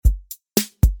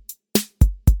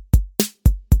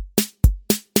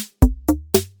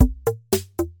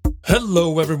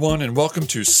Hello, everyone, and welcome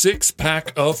to Six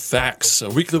Pack of Facts, a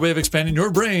weekly way of expanding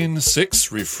your brain,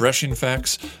 6 refreshing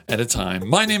facts at a time.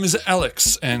 My name is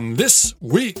Alex, and this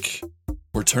week,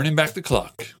 we're turning back the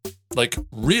clock. Like,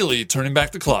 really turning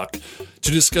back the clock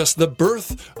to discuss the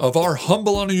birth of our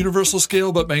humble on a universal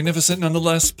scale, but magnificent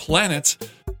nonetheless, planet,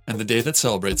 and the day that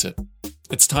celebrates it.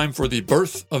 It's time for the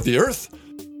birth of the Earth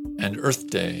and Earth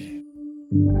Day.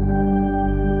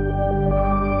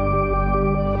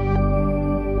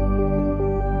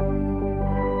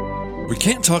 We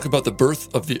can't talk about the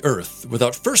birth of the Earth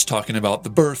without first talking about the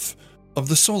birth of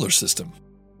the solar system.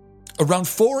 Around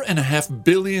 4.5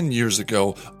 billion years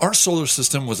ago, our solar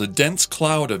system was a dense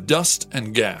cloud of dust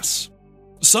and gas.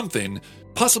 Something,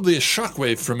 possibly a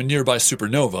shockwave from a nearby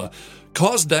supernova,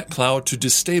 caused that cloud to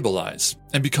destabilize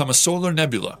and become a solar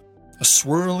nebula, a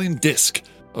swirling disk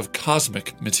of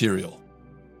cosmic material.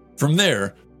 From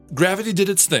there, gravity did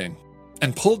its thing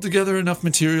and pulled together enough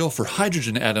material for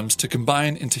hydrogen atoms to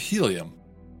combine into helium.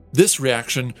 This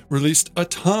reaction released a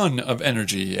ton of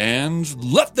energy, and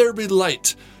let there be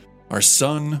light. Our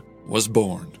sun was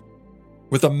born.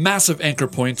 With a massive anchor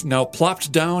point now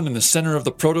plopped down in the center of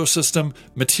the protosystem,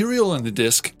 material in the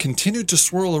disk continued to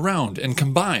swirl around and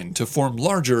combine to form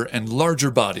larger and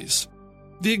larger bodies.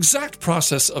 The exact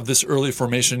process of this early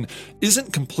formation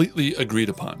isn't completely agreed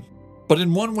upon. But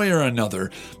in one way or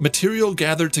another, material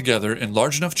gathered together in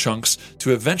large enough chunks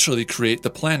to eventually create the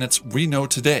planets we know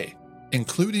today,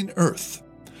 including Earth,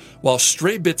 while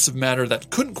stray bits of matter that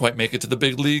couldn't quite make it to the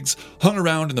big leagues hung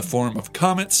around in the form of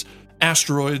comets,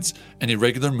 asteroids, and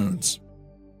irregular moons.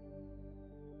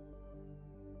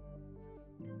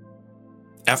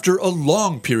 After a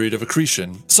long period of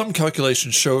accretion, some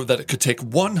calculations show that it could take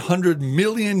 100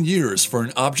 million years for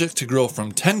an object to grow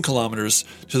from 10 kilometers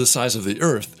to the size of the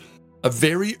Earth. A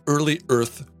very early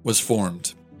Earth was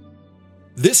formed.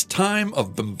 This time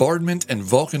of bombardment and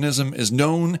volcanism is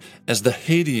known as the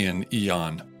Hadean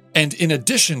Eon. And in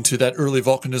addition to that early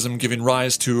volcanism giving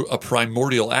rise to a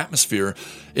primordial atmosphere,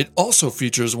 it also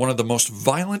features one of the most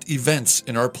violent events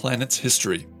in our planet's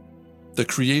history: the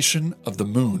creation of the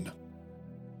Moon.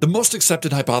 The most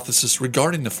accepted hypothesis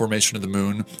regarding the formation of the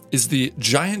Moon is the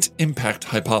giant impact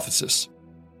hypothesis.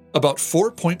 About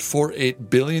 4.48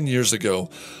 billion years ago,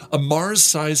 a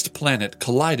Mars-sized planet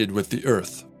collided with the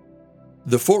Earth.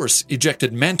 The force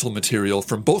ejected mantle material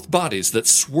from both bodies that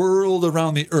swirled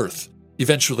around the Earth,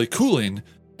 eventually cooling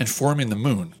and forming the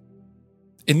Moon.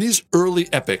 In these early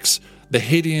epochs, the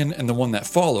Hadean and the one that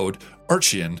followed,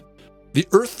 Archean, the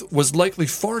Earth was likely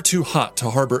far too hot to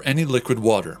harbor any liquid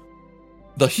water.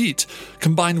 The heat,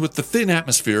 combined with the thin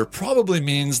atmosphere, probably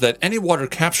means that any water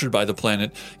captured by the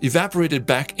planet evaporated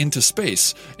back into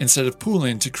space instead of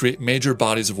pooling to create major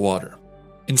bodies of water.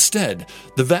 Instead,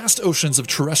 the vast oceans of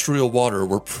terrestrial water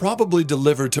were probably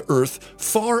delivered to Earth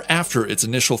far after its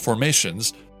initial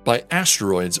formations by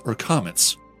asteroids or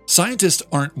comets. Scientists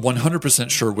aren't 100%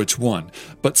 sure which one,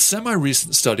 but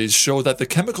semi-recent studies show that the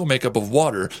chemical makeup of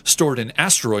water stored in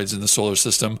asteroids in the solar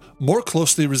system more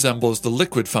closely resembles the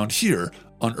liquid found here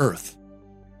on Earth.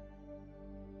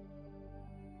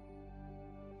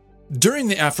 During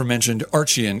the aforementioned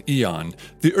Archean Eon,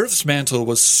 the Earth's mantle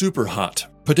was super hot,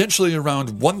 potentially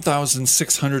around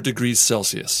 1,600 degrees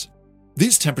Celsius.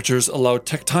 These temperatures allowed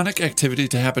tectonic activity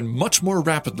to happen much more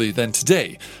rapidly than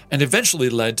today, and eventually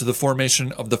led to the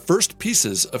formation of the first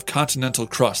pieces of continental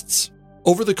crusts.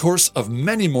 Over the course of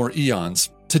many more eons,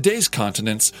 today's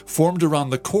continents formed around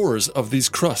the cores of these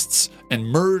crusts and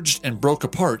merged and broke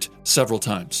apart several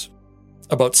times.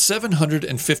 About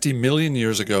 750 million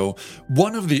years ago,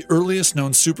 one of the earliest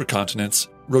known supercontinents,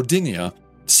 Rodinia,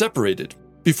 separated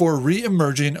before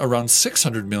re-emerging around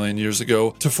 600 million years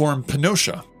ago to form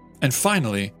Pannotia, and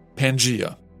finally,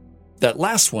 Pangaea. That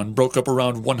last one broke up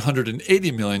around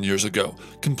 180 million years ago,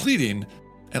 completing,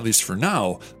 at least for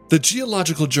now, the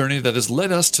geological journey that has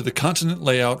led us to the continent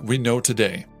layout we know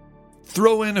today.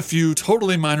 Throw in a few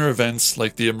totally minor events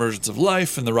like the emergence of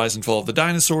life and the rise and fall of the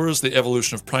dinosaurs, the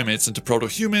evolution of primates into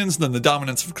proto-humans, then the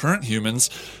dominance of current humans,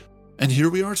 and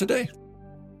here we are today.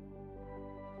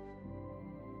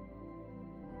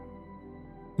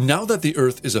 Now that the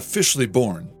Earth is officially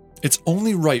born, it's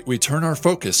only right we turn our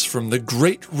focus from the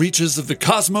great reaches of the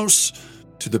cosmos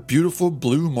to the beautiful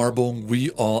blue marble we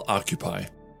all occupy.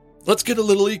 Let's get a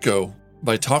little eco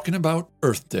by talking about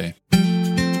Earth Day.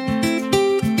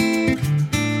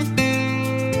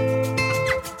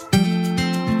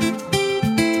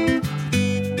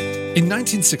 In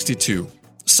 1962,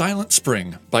 Silent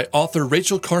Spring by author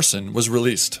Rachel Carson was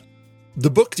released. The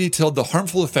book detailed the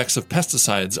harmful effects of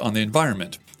pesticides on the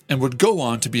environment and would go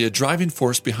on to be a driving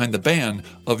force behind the ban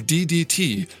of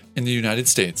DDT in the United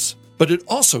States. but it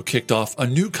also kicked off a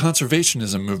new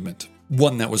conservationism movement,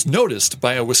 one that was noticed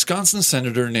by a Wisconsin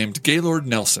senator named Gaylord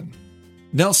Nelson.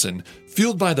 Nelson,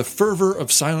 fueled by the fervor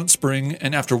of Silent Spring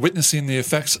and after witnessing the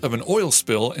effects of an oil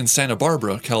spill in Santa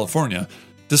Barbara, California,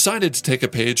 decided to take a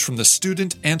page from the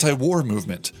student anti-war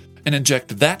movement and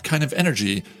inject that kind of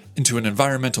energy into an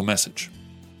environmental message.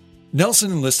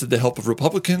 Nelson enlisted the help of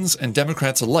Republicans and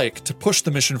Democrats alike to push the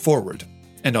mission forward,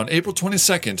 and on April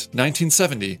 22,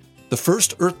 1970, the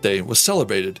first Earth Day was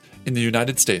celebrated in the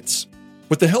United States.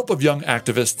 With the help of young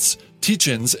activists,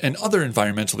 teach-ins and other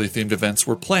environmentally themed events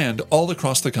were planned all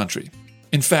across the country.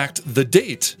 In fact, the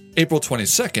date, April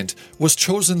 22nd, was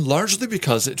chosen largely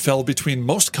because it fell between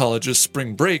most colleges'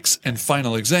 spring breaks and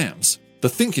final exams, the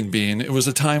thinking being it was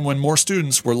a time when more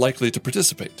students were likely to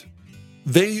participate.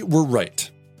 They were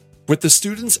right. With the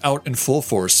students out in full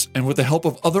force, and with the help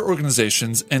of other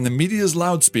organizations and the media's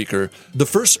loudspeaker, the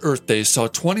first Earth Day saw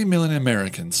 20 million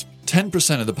Americans,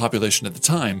 10% of the population at the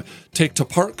time, take to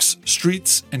parks,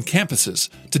 streets, and campuses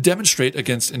to demonstrate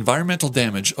against environmental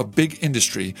damage of big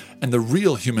industry and the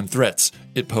real human threats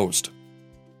it posed.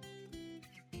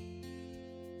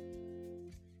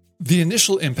 The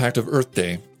initial impact of Earth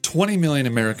Day, 20 million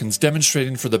Americans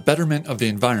demonstrating for the betterment of the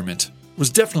environment, was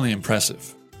definitely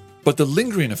impressive. But the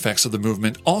lingering effects of the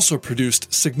movement also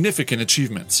produced significant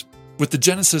achievements, with the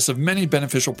genesis of many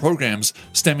beneficial programs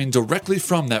stemming directly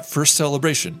from that first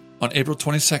celebration on April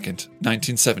 22,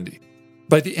 1970.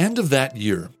 By the end of that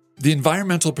year, the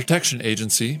Environmental Protection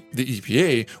Agency, the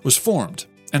EPA, was formed,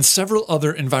 and several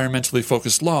other environmentally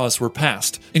focused laws were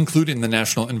passed, including the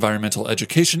National Environmental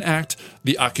Education Act,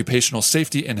 the Occupational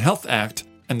Safety and Health Act,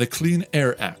 and the Clean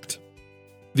Air Act.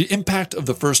 The impact of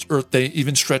the first Earth Day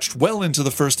even stretched well into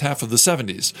the first half of the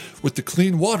 70s, with the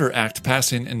Clean Water Act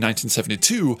passing in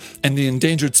 1972 and the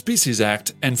Endangered Species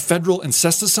Act and Federal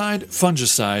Insecticide,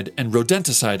 Fungicide, and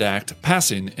Rodenticide Act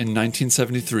passing in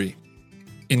 1973.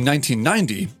 In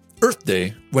 1990, Earth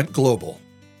Day went global.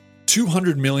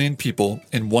 200 million people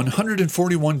in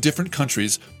 141 different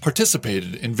countries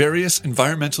participated in various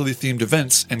environmentally themed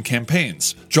events and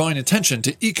campaigns, drawing attention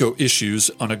to eco-issues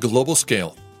on a global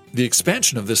scale. The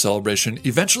expansion of this celebration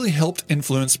eventually helped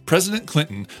influence President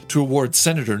Clinton to award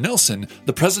Senator Nelson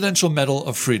the Presidential Medal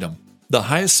of Freedom, the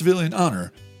highest civilian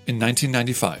honor, in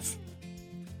 1995.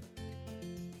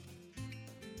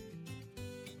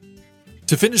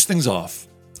 To finish things off,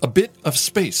 a bit of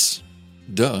space.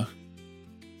 Duh.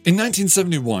 In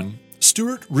 1971,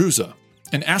 Stuart Roosa,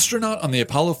 an astronaut on the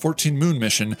Apollo 14 moon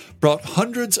mission, brought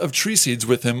hundreds of tree seeds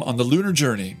with him on the lunar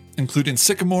journey, including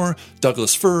sycamore,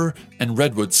 Douglas fir, and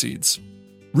redwood seeds.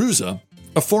 Roosa,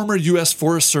 a former U.S.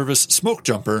 Forest Service smoke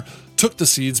jumper, took the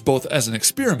seeds both as an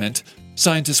experiment —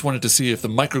 scientists wanted to see if the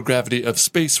microgravity of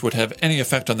space would have any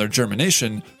effect on their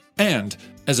germination — and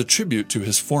as a tribute to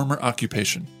his former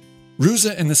occupation.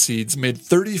 Roosa and the seeds made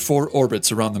 34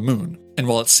 orbits around the moon, and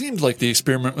while it seemed like the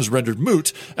experiment was rendered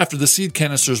moot after the seed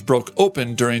canisters broke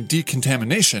open during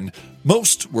decontamination,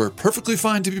 most were perfectly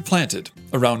fine to be planted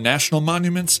around national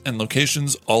monuments and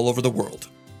locations all over the world.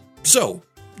 So,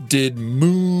 did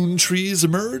moon trees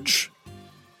emerge?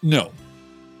 No.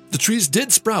 The trees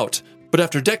did sprout, but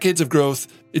after decades of growth,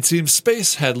 it seems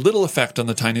space had little effect on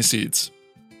the tiny seeds.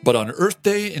 But on Earth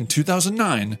Day in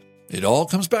 2009, it all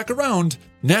comes back around.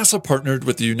 NASA partnered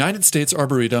with the United States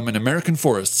Arboretum and American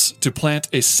Forests to plant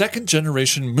a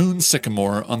second-generation moon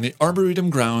sycamore on the Arboretum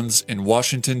grounds in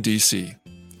Washington, D.C.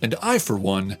 And I, for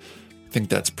one, think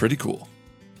that's pretty cool.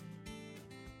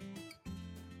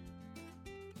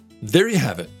 There you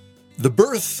have it. The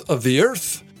birth of the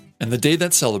Earth and the day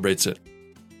that celebrates it.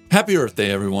 Happy Earth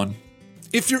Day, everyone.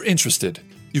 If you're interested,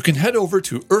 you can head over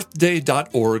to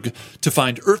earthday.org to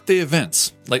find Earth Day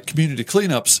events, like community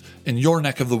cleanups, in your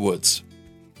neck of the woods.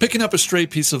 Picking up a stray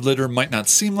piece of litter might not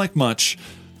seem like much,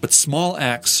 but small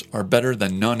acts are better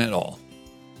than none at all.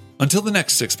 Until the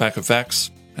next six-pack of facts,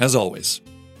 as always,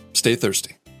 stay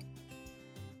thirsty.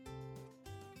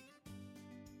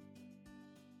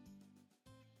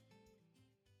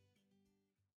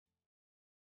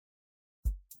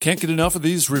 Can't get enough of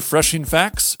these refreshing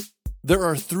facts? There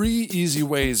are 3 easy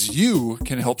ways you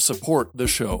can help support the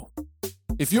show.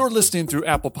 If you're listening through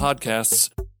Apple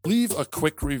Podcasts, leave a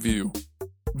quick review.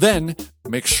 Then,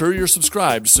 make sure you're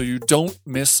subscribed so you don't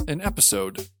miss an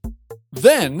episode.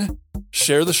 Then,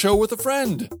 share the show with a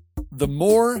friend. The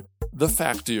more, the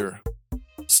factier.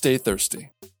 Stay thirsty.